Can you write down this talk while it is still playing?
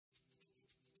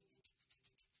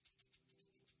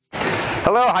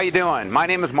Hello, how you doing? My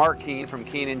name is Mark Keene from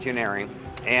Keene Engineering,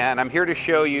 and I'm here to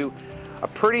show you a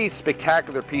pretty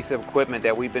spectacular piece of equipment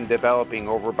that we've been developing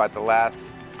over about the last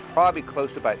probably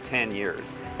close to about 10 years.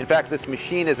 In fact, this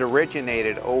machine has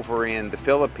originated over in the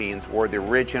Philippines, where the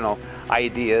original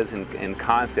ideas and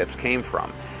concepts came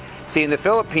from. See, in the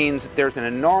Philippines, there's an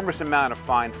enormous amount of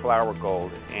fine flour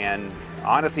gold, and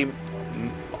honestly,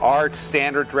 our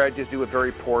standard dredges do a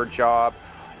very poor job.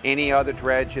 Any other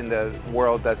dredge in the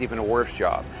world does even a worse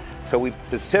job. So we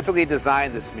specifically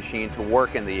designed this machine to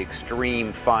work in the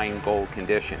extreme fine gold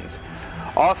conditions.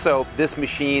 Also, this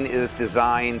machine is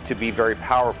designed to be very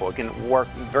powerful. It can work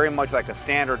very much like a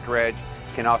standard dredge,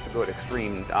 can also go to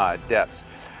extreme depths.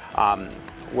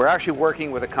 We're actually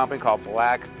working with a company called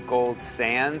Black Gold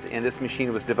Sands, and this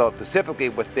machine was developed specifically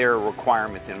with their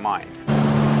requirements in mind.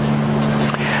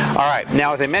 All right,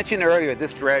 now as I mentioned earlier,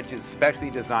 this dredge is specially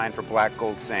designed for black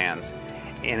gold sands,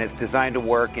 and it's designed to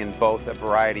work in both a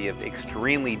variety of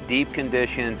extremely deep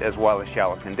conditions as well as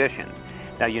shallow conditions.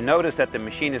 Now you notice that the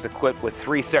machine is equipped with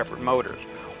 3 separate motors.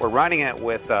 We're running it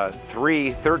with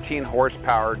 3 13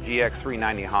 horsepower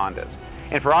GX390 Hondas.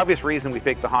 And for obvious reason, we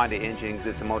picked the Honda engine because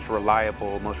it's the most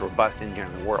reliable, most robust engine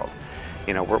in the world.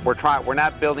 You know, we're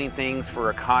not building things for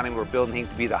economy, we're building things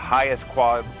to be the highest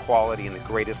quality and the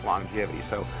greatest longevity.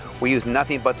 So we use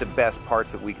nothing but the best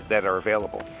parts that are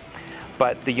available.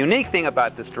 But the unique thing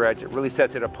about this dredge that really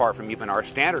sets it apart from even our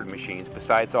standard machines,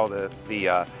 besides all the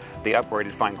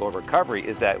upgraded fine gold recovery,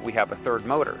 is that we have a 3rd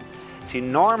motor. See,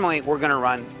 normally we're going to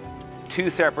run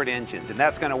 2 separate engines, and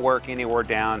that's going to work anywhere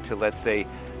down to, let's say,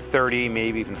 30,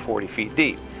 maybe even 40 feet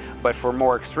deep. But for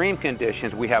more extreme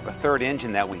conditions, we have a 3rd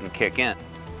engine that we can kick in.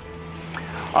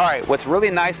 All right, what's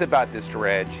really nice about this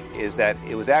dredge is that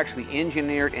it was actually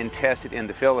engineered and tested in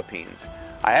the Philippines.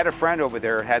 I had a friend over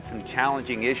there who had some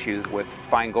challenging issues with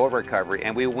fine gold recovery,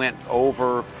 and we went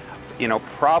over, you know,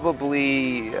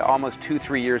 probably almost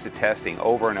 2-3 years of testing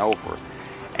over and over.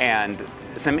 And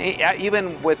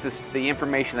even with the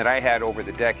information that I had over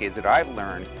the decades that I've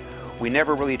learned, we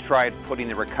never really tried putting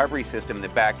the recovery system in the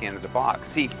back end of the box.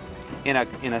 See, in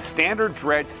a standard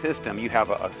dredge system, you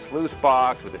have a sluice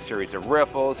box with a series of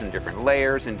riffles and different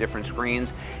layers and different screens,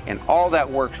 and all that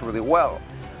works really well.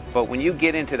 But when you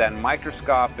get into that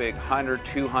microscopic 100,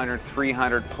 200,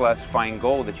 300 plus fine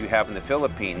gold that you have in the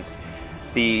Philippines,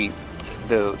 the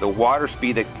water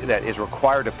speed that is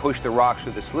required to push the rocks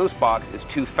through the sluice box is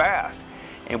too fast.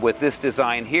 And with this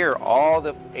design here, all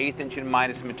the 1/8 inch and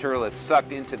minus material is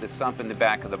sucked into the sump in the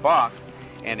back of the box,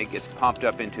 and it gets pumped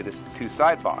up into the 2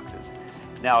 side boxes.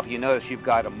 Now, if you notice, you've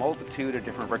got a multitude of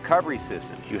different recovery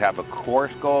systems. You have a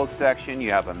coarse gold section,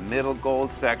 you have a middle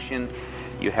gold section,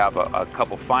 you have a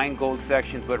couple fine gold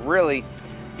sections, but really,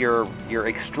 your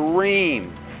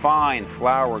extreme fine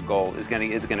flour gold is going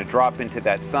to drop into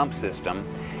that sump system,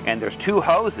 and there's 2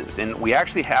 hoses, and we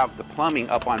actually have the plumbing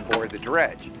up on board the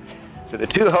dredge. So the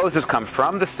 2 hoses come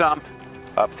from the sump,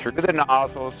 up through the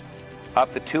nozzles,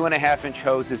 up the 2.5 inch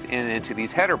hoses into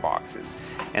these header boxes.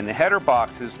 And the header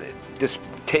boxes just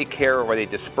take care, or they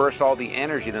disperse all the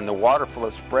energy, then the water flow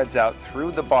spreads out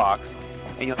through the box.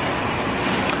 And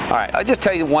all right, I'll just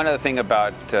tell you one other thing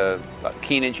about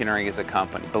Keene Engineering as a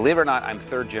company. Believe it or not, I'm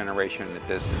 3rd generation in the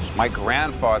business. My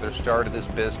grandfather started this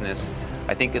business,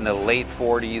 I think in the late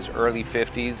 40s, early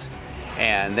 50s.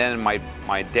 And then my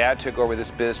dad took over this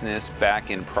business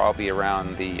back in probably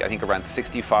around around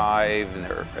 65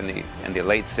 in the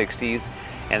late 60s.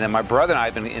 And then my brother and I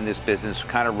have been in this business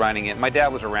kind of running it. My dad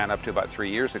was around up to about 3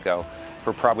 years ago.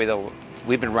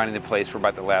 We've been running the place for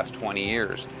about the last 20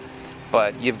 years.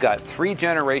 But you've got 3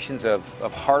 generations of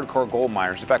hardcore gold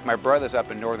miners. In fact, my brother's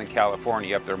up in Northern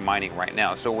California, up there mining right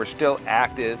now. So we're still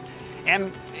active.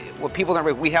 And what people don't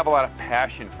realize, we have a lot of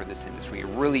passion for this industry.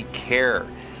 We really care.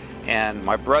 And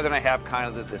my brother and I have kind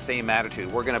of the same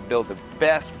attitude. We're going to build the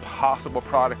best possible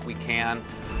product we can.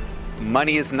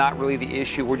 Money is not really the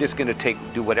issue. We're just going to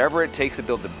do whatever it takes to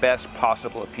build the best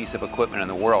possible piece of equipment in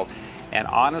the world. And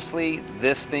honestly,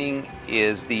 this thing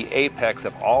is the apex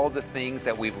of all the things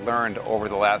that we've learned over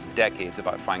the last decades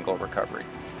about fine gold recovery.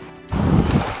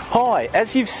 Hi,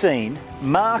 as you've seen,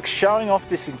 Mark's showing off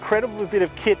this incredible bit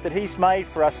of kit that he's made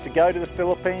for us to go to the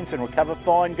Philippines and recover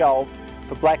fine gold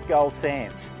for black gold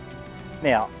sands.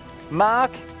 Now,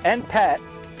 Mark and Pat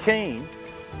Keene,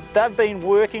 they've been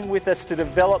working with us to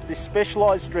develop this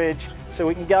specialised dredge so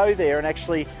we can go there and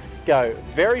actually go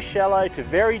very shallow to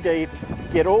very deep,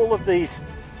 get all of these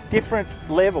different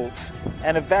levels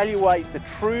and evaluate the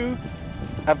true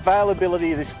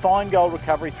availability of this fine gold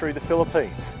recovery through the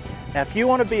Philippines. Now, if you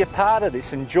want to be a part of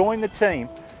this and join the team,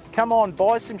 come on,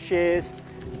 buy some shares,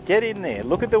 get in there,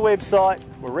 look at the website,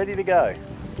 we're ready to go.